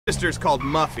Sister's called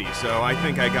Muffy, so I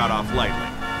think I got off lightly.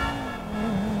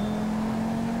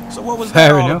 So what was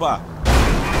that all about?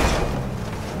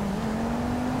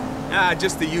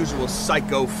 Just the usual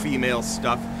psycho female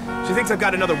stuff. She thinks I've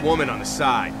got another woman on the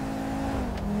side.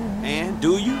 And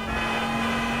do you?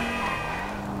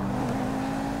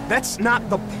 That's not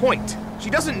the point.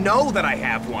 She doesn't know that I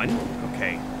have one.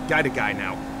 Okay, guy to guy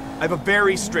now. I have a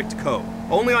very strict code.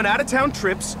 Only on out-of-town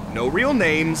trips, no real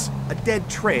names, a dead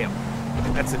trail.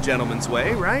 That's a gentleman's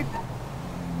way, right?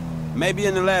 Maybe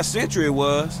in the last century it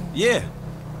was, yeah.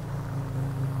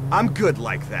 I'm good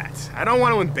like that. I don't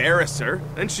want to embarrass her.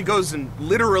 Then she goes and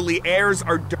literally airs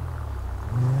our dirt.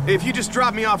 If you just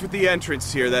drop me off at the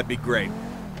entrance here, that'd be great.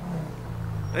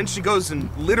 Then she goes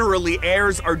and literally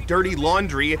airs our dirty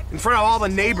laundry in front of all the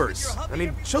neighbors. I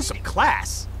mean, show some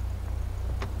class.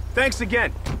 Thanks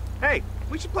again. Hey,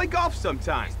 we should play golf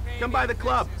sometime. Come by the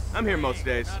club. I'm here most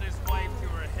days.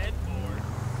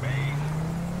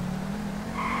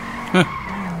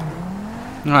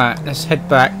 Alright, let's head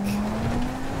back.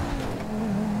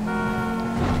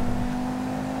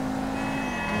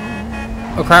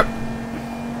 Oh crap.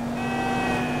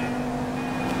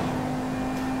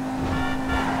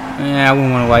 Yeah, I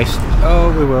wouldn't want to waste.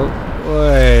 Oh, we will. Oh,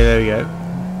 there we go.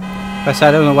 I said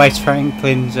I don't want to waste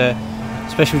Franklin's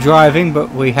special driving, but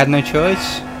we had no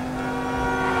choice.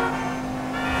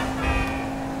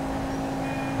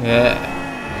 Yeah.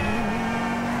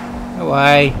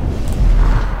 Away.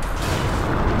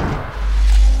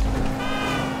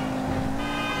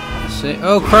 That's it.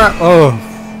 Oh crap! Oh,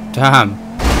 damn.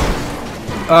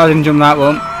 Oh, I didn't jump that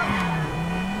one.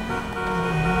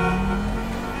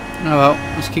 Oh well,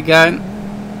 let's keep going.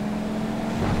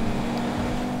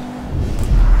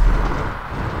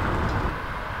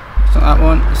 It's not that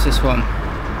one, it's this one.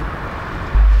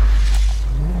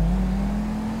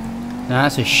 Now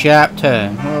that's a sharp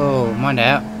turn. Whoa, mind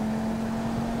out.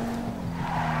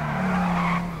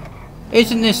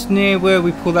 Isn't this near where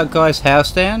we pull that guy's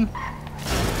house down?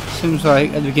 Seems like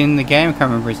at the beginning of the game, I can't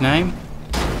remember his name.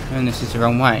 And this is the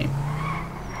wrong way.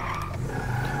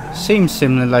 Seems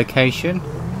similar location.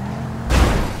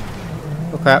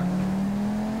 Oh crap.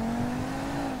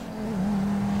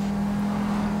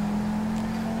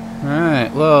 Right,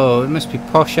 whoa, it must be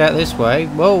posh out this way.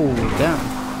 Whoa, damn.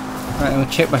 Right, I'll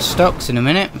check my stocks in a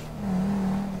minute.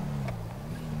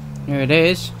 Here it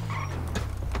is.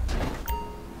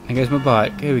 There goes my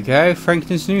bike. Here we go.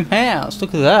 Franklin's new house.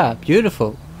 Look at that.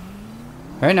 Beautiful.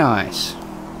 Very nice.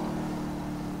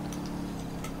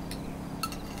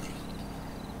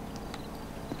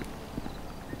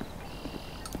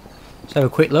 Let's have a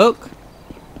quick look.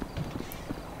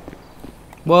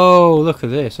 Whoa, look at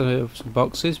this. I have some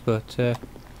boxes, but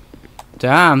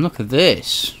damn, look at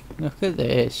this. Look at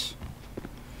this.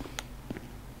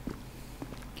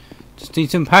 Just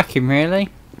need some packing, really.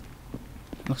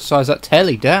 What size that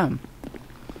telly, damn.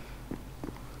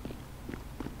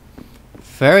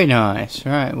 Very nice.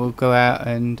 Right, we'll go out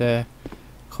and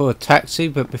call a taxi,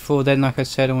 but before then, like I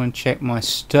said, I want to check my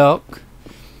stock.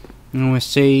 And I want to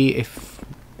see if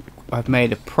I've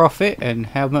made a profit and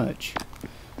how much.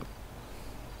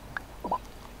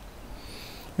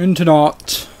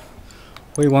 Internet.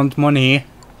 We want money.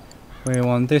 We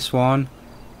want this one.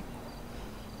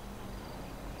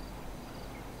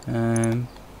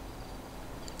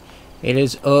 It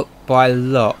is up by a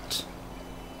lot.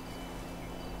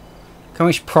 Look how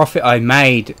much profit I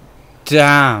made.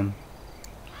 Damn.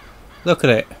 Look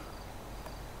at it.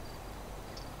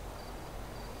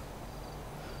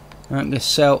 I'm going to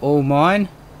sell all mine.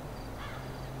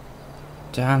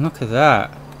 Damn, look at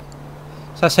that.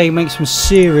 So that's how you make some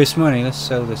serious money. Let's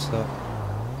sell this lot.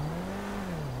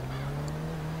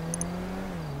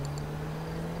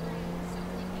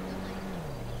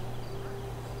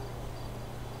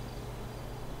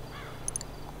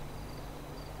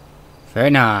 Very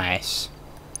nice.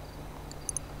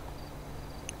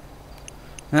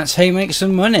 That's how you make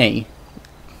some money.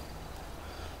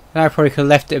 I probably could have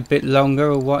left it a bit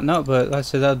longer or whatnot, but like I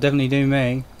said, that'll definitely do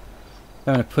me.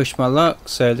 I'm going to push my luck,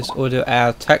 so let's order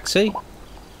our taxi.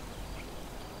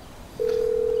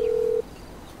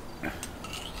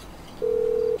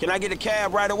 Can I get a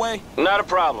cab right away? Not a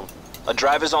problem. A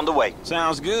driver's on the way.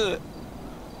 Sounds good.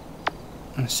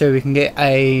 So we can get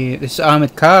this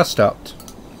armoured car stopped.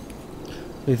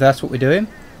 If that's what we're doing.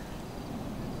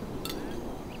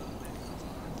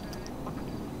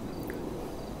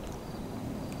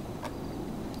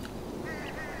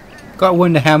 Gotta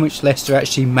wonder how much Lester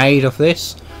actually made off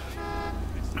this.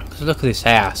 Because look at this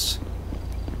house.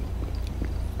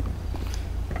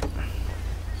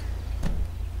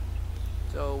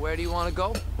 So where do you want to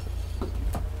go?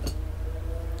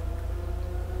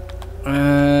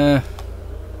 Left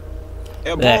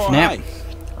now.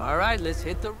 All right, let's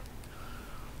hit the...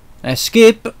 Let's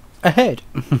skip ahead.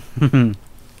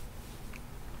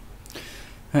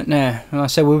 Right now, like I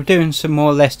said, we were doing some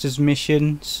more Lester's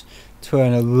missions to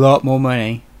earn a lot more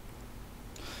money.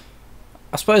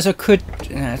 I suppose I could...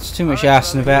 it's too much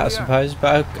asking about, I suppose,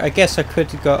 but I guess I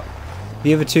could have got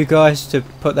the other two guys to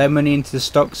put their money into the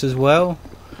stocks as well.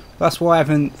 That's why I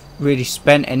haven't really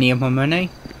spent any of my money.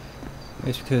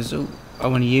 It's because I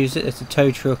want to use it as the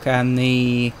tow truck and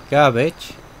the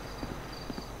garbage.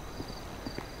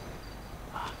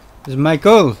 There's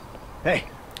Michael. Hey,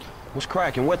 What's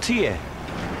cracking? What T at?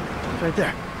 right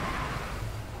there.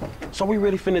 So we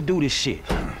really finna do this shit?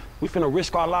 We finna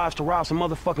risk our lives to rob some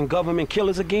motherfucking government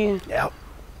killers again? Yep.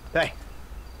 Hey.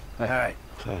 All right.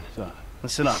 So,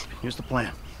 Listen up. Here's the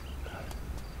plan. All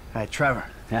right, Trevor.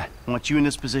 Yeah. I want you in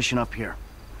this position up here.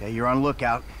 Okay, you're on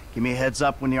lookout. Give me a heads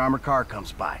up when the armored car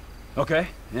comes by. okay,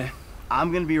 yeah.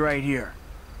 I'm gonna be right here,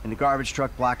 in the garbage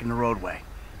truck blocking the roadway.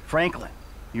 Franklin,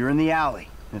 you're in the alley,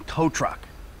 in a tow truck.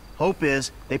 Hope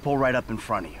is they pull right up in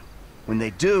front of you. When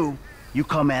they do, you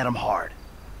come at them hard.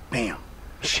 Bam.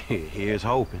 Shit, here's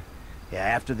hoping. Yeah,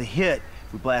 after the hit,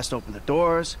 we blast open the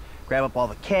doors, grab up all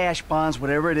the cash, bonds,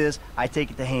 whatever it is, I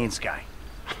take it to Haynes' guy.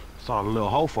 It's all a little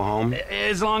hopeful, homie.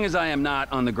 As long as I am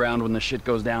not on the ground when the shit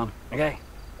goes down. Okay?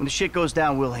 When the shit goes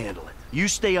down, we'll handle it. You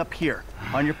stay up here,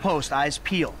 on your post, eyes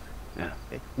peeled. Yeah.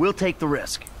 Okay? We'll take the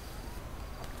risk.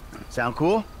 Sound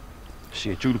cool?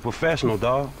 Shit, you the professional,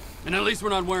 dog. And at least we're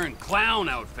not wearing clown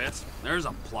outfits. There's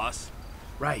a plus.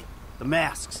 Right. The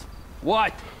masks.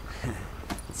 What?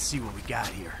 Let's see what we got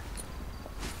here.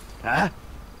 Huh?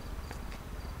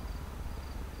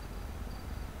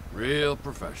 Real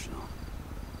professional.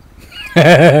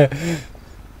 I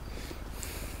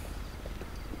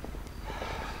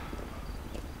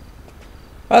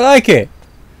like it.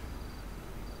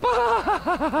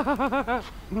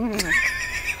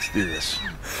 Let's do this.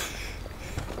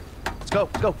 Let's go,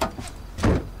 let's go.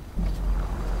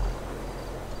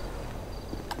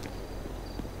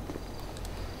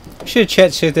 Should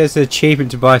check if there's an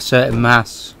achievement to buy certain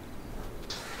masks.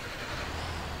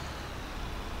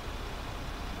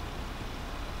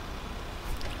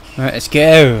 Alright, let's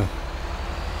go.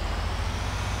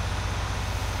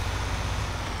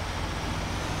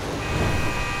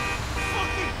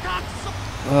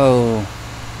 Oh.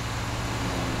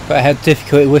 But how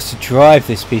difficult it was to drive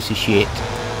this piece of shit.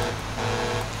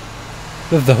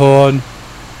 With the horn.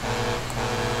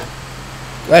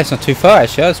 Well, it's not too far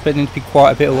actually, I was expecting it to be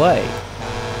quite a bit away.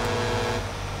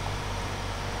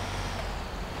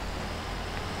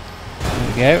 There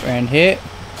we go, around here.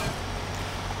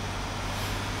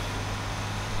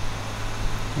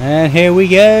 And here we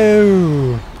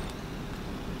go!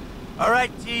 All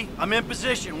right, T, I'm in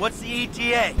position. What's the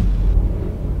ETA?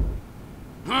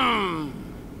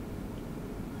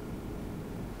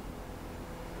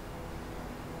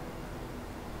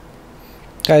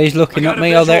 Okay, he's looking at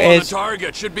me. Oh, there it is. The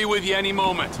target should be with you any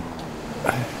moment.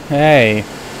 Hey.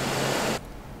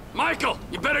 Michael,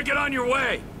 you better get on your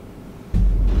way.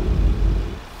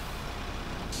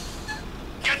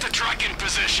 Get the truck in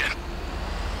position.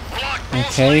 Block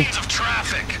both lanes of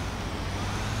traffic.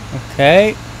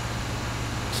 Okay.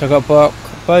 So I got block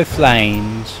both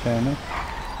lanes. Fair enough.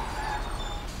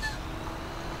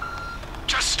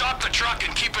 Just stop the truck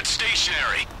and keep it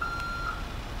stationary.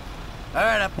 All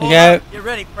right, I pull Yeah. up. Get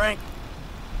ready, Frank.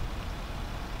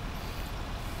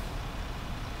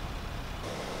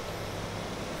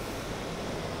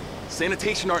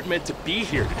 Sanitation aren't meant to be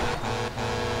here.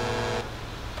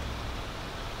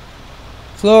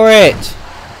 Floor it!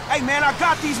 Hey, man, I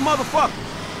got these motherfuckers.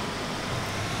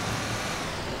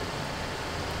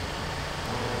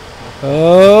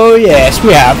 Oh yes,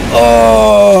 we have.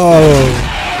 Oh!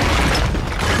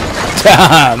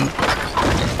 Damn!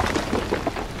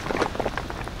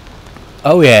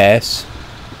 Oh yes.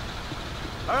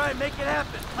 All right, make it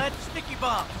happen. Plant the sticky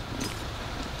bomb.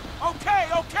 Okay,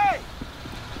 okay.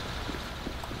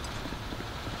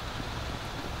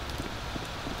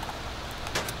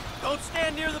 Don't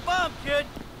stand near the bomb, kid.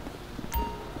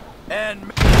 And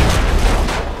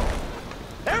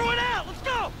everyone out. Let's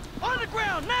go. On the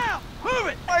ground now. Move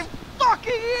it. My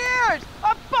fucking ears!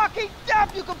 I'm fucking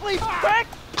deaf, you complete prick!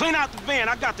 Clean out the van.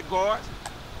 I got the guards.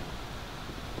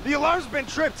 The alarm's been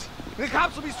tripped. The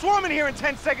cops will be swarming here in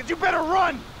 10 seconds. You better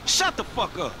run! Shut the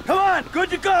fuck up. come on. Good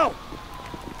to go.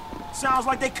 Sounds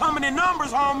like they coming in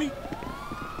numbers, homie.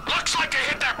 Looks like they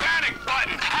hit their panic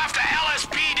button. Half the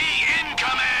LSPD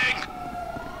incoming.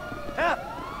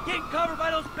 Hep, getting covered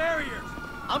by those barriers.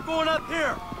 I'm going up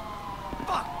here.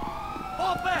 Fuck.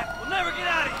 Fall back. We'll never get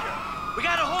out of here. We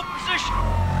gotta hold position.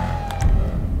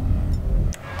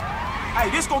 Hey,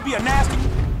 this gonna be a nasty...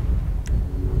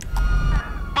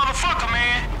 Motherfucker,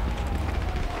 man.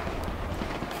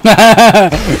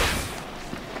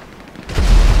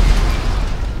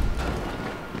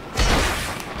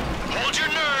 Hold your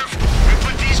nerve. We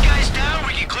put these guys down,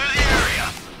 we can clear the area.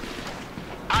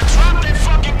 I dropped that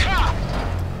fucking cop.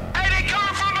 Hey, they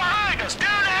coming from behind us,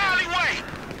 down the alleyway.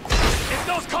 If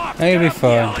those cops You'll be get up the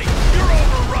fine. alley, you're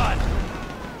overrun.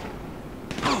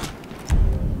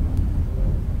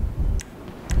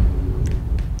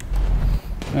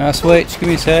 Now switch, give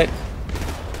me a sec.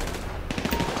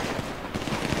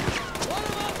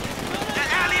 That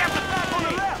alley at the back on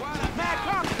the left. Mad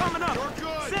cops coming up.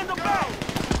 Send them back.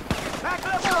 Back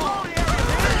up the whole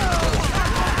area.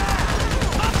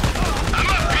 I'm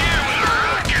up here with a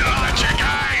rocket launcher,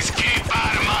 guys. Keep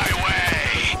out of my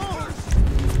way.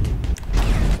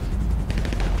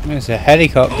 There's a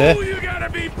helicopter. Oh, you gotta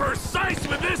be precise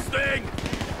with this thing.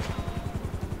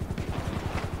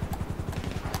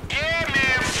 Yeah,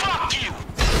 man, fuck you.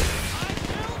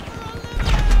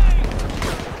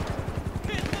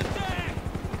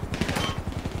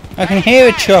 I can hear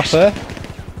a chopper.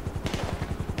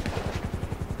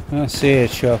 I see a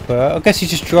chopper. I guess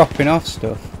he's just dropping off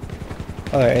stuff.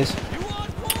 Oh, there it is.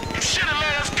 You should have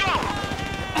let us go.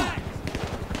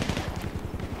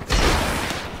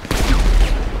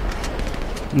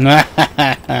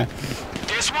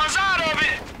 This one's out of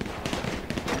it.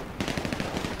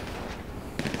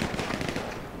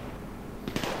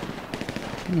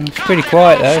 It's pretty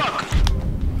quiet though.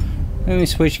 Let me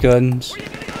switch guns.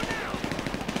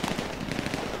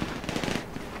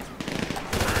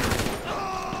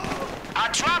 I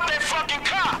dropped that fucking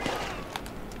cop.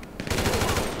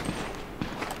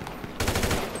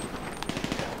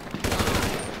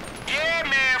 Yeah,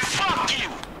 man, fuck you.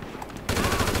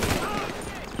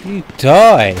 You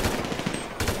die.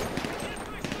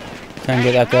 Can't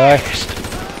get that guy.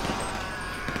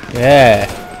 Yeah.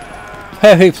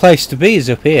 Perfect place to be is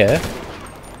up here.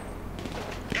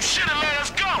 You should have let us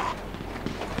go.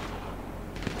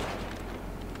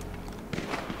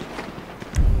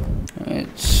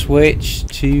 Let's switch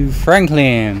to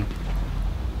Franklin.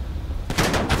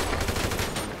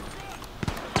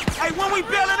 Hey, when we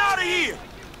bailing out of here?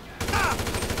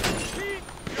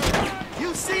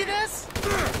 You see this?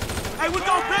 Hey, we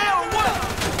gonna bail or what?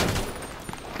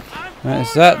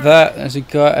 That's that. There's a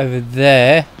guy over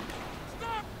there.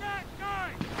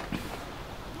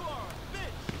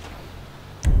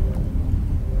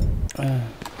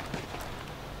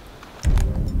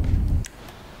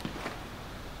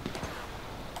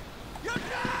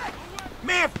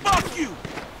 Man, fuck you!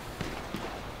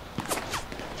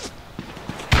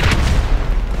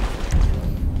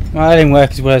 Well, that didn't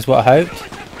work as well as what I hoped.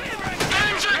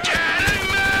 Things are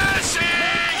getting messy.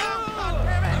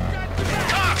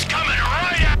 Cops coming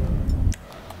right out.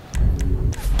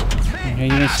 Give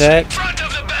me a sec. Front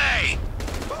of the bay.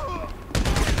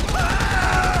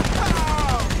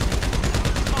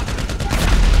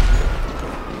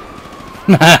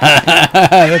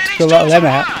 That took a lot of them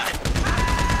out.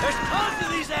 There's tons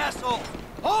of these assholes.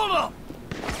 Hold them.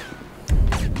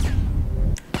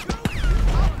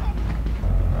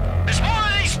 There's more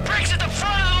of these bricks at the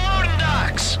front of the loading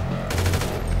docks.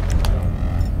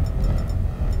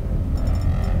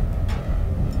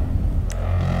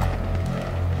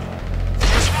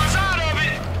 This one's out of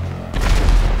it.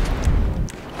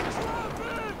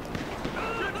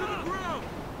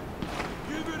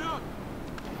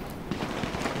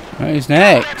 Who's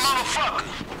That next? motherfucker.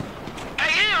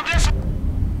 Hey, him, there's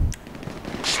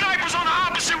snipers on the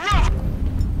opposite roof.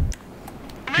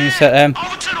 Give me a sec then.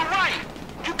 Over to the right.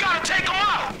 You gotta take them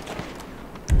out.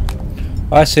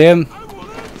 I see him.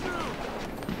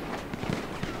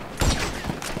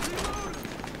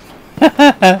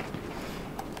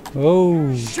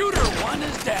 Oh. Shooter one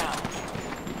is down.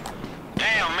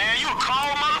 Damn, man, you a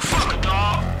cold motherfucker,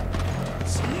 dog.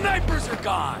 Snipers are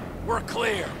gone. We're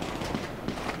clear.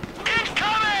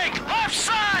 Incoming! Left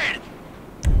side!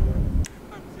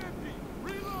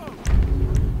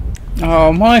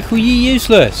 Oh, Michael, you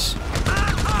useless. An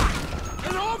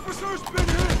officer's been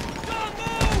hit!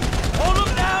 Hold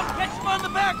them down. Catch them on the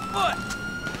back foot.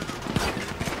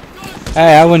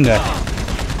 Hey, I wonder.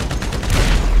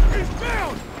 He's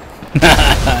down!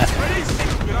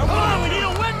 Hold on, we need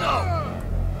a window.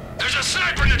 There's a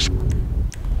sniper in the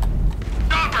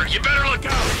chopper. You better look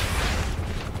out.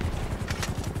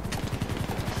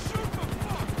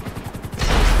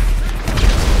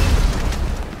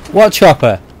 What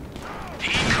chopper?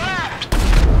 He clapped.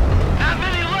 Not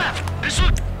many left. This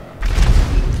looks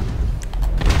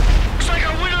like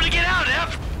our window to get out,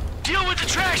 F. Deal with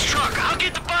guy's truck. I'll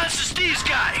get the bonds to Steve's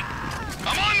guy.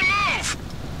 I'm on the move.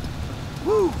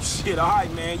 Woo, shit, all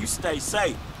right, man. You stay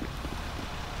safe.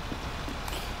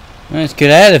 Let's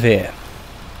get out of here.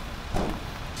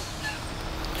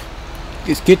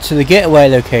 Let's get to the getaway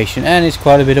location, and it's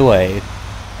quite a bit away.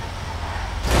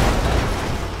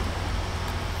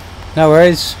 No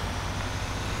worries.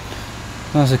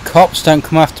 As long as the cops don't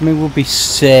come after me, we'll be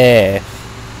safe.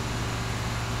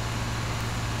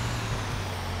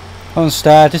 Come on,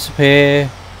 Star, disappear.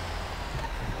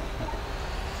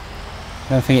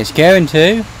 Don't think it's going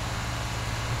to,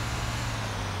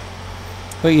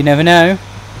 but you never know.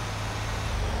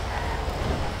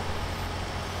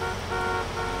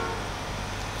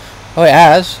 Oh, it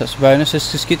has. That's a bonus.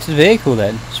 Let's just get to the vehicle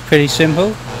then. It's pretty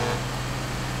simple.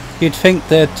 You'd think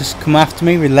they'd just come after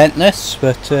me relentless,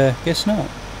 but guess not.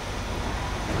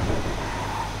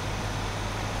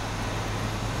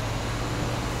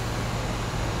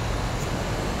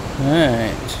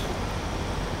 Alright.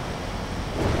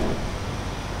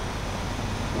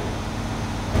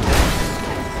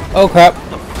 Oh crap. What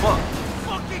the fuck?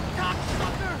 Fucking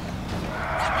cocksucker!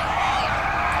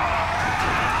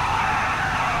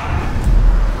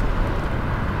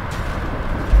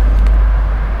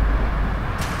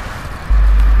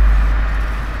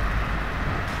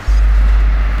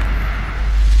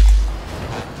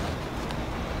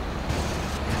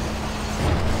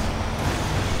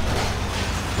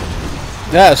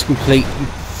 That was complete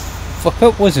fuck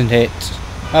up, wasn't it?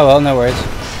 Oh well, no worries.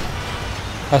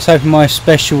 I was hoping my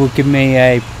special would give me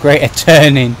a greater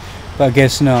turning, but I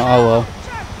guess not. Oh well.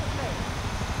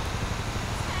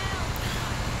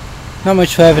 Not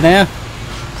much further now.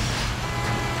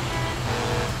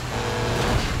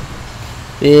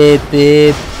 Beep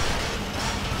beep.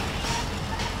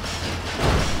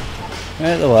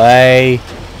 Out of the way.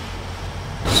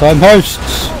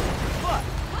 Signposts.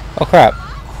 Oh crap.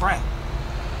 Crap.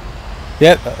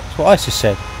 Yep, that's what I just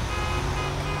said.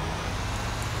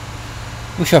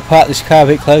 Wish I parked this car a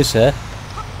bit closer.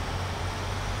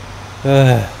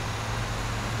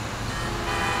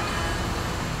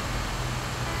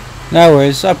 No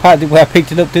worries, I parked it where I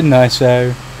picked it up, didn't I?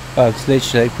 So, well, it's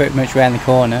literally pretty much round the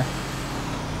corner.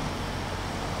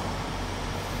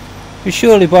 But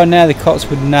surely by now the cops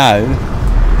would know.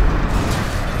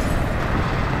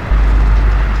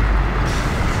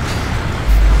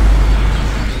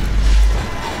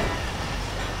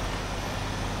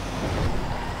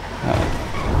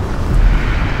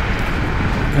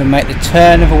 Gonna make the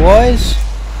turn otherwise.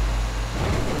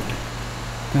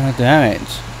 God damn it.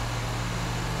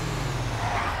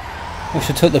 Wish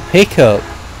I took the pickup.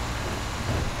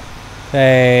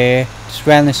 Okay, just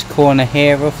round this corner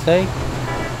here roughly.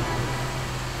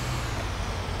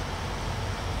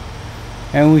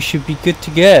 And we should be good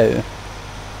to go.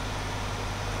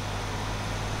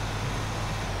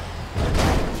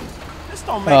 This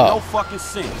don't make no fucking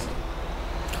sense.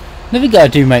 Nothing I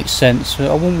do makes sense, so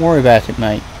I won't worry about it,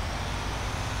 mate.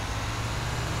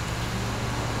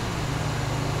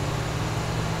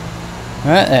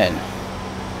 Right then.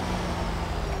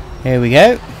 Here we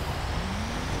go.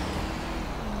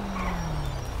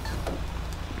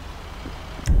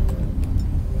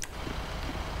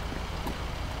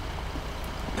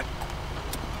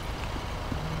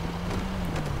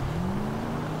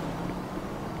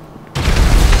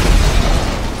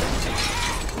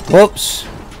 Whoops.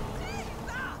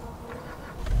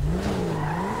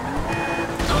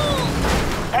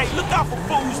 Hey, look out for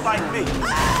fools like me.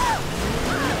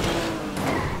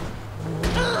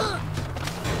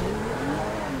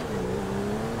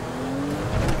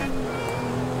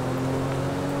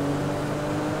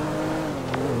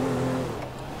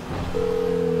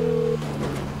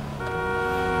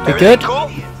 You good?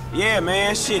 Cool? Yeah,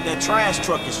 man, shit, that trash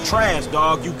truck is trash,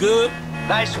 dog. You good?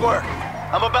 Nice work.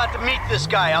 I'm about to meet this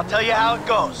guy. I'll tell you how it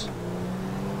goes.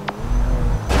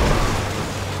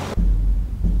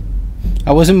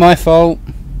 That wasn't my fault.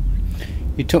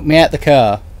 You took me out the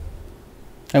car.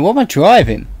 And what am I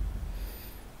driving?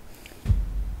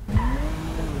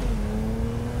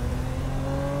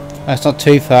 That's not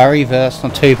too far either. That's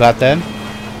not too bad then.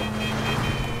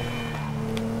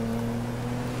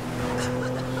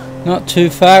 Not too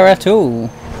far at all.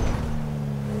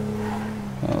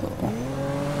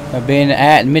 Oh. I've been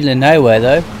out in the middle of nowhere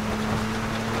though.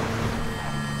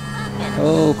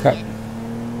 Oh crap.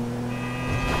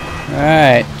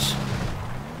 Right.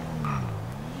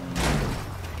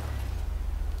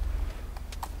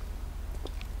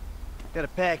 Got a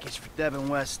package for Devin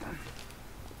Weston.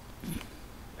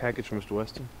 Package from Mr.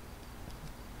 Weston.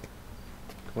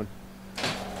 Come on.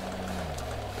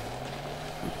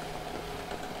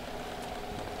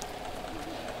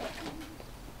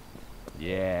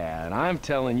 Yeah, and I'm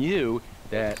telling you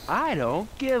that I don't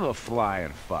give a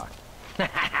flying fuck.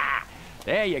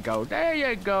 There you go, there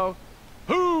you go.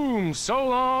 Boom! So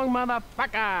long,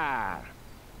 motherfucker!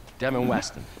 Devin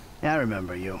Weston. I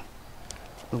remember you.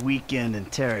 The weekend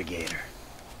interrogator.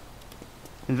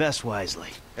 Invest wisely.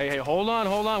 Hey, hold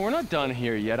on. We're not done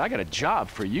here yet. I got a job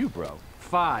for you, bro.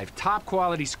 5 top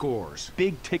quality scores.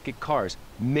 Big ticket cars.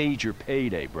 Major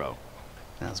payday, bro.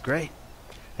 Sounds great.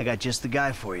 I got just the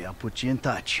guy for you. I'll put you in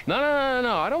touch. No.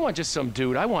 I don't want just some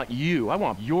dude. I want you. I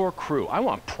want your crew. I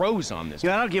want pros on this.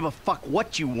 Yeah, I don't give a fuck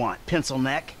what you want, pencil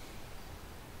neck.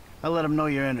 I'll let them know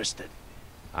you're interested.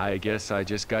 I guess I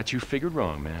just got you figured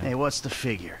wrong, man. Hey, what's the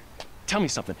figure? Tell me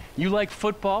something. You like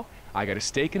football? I got a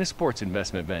stake in a sports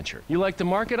investment venture. You like the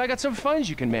market? I got some funds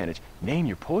you can manage. Name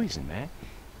your poison, man.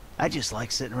 I just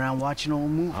like sitting around watching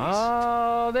old movies.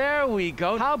 Oh, there we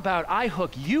go. How about I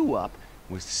hook you up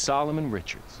with Solomon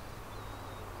Richards?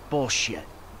 Bullshit.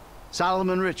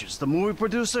 Solomon Richards, the movie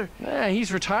producer? Yeah,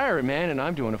 he's retiring, man, and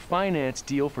I'm doing a finance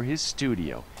deal for his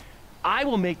studio. I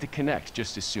will make the connect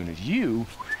just as soon as you...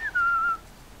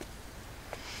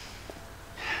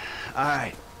 All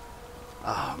right.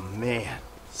 Oh, man.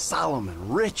 Solomon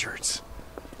Richards.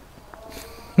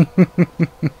 Are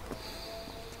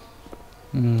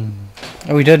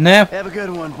we done now? Have a good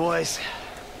one, boys.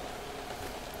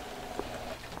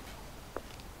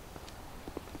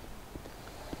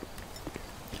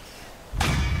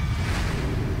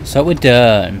 So we're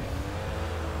done.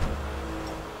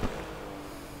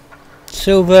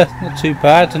 Silver, not too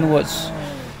bad. I don't know what's...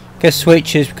 Guess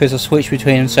switches because I switched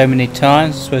between them so many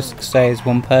times. I'm supposed to stay as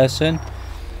one person.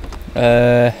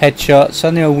 Headshots. I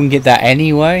knew I wouldn't get that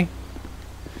anyway.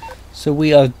 So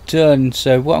we are done.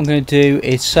 So what I'm going to do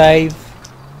is save.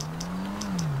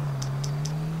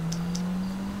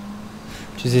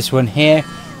 Which is this one here.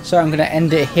 So I'm going to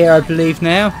end it here, I believe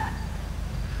now.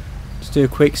 Just do a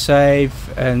quick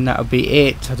save and that'll be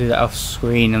it. I'll do that off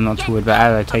screen. I'm not too worried about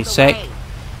how that'll take a sec.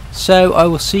 So I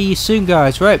will see you soon,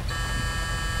 guys. Right.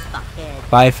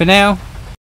 Bye for now.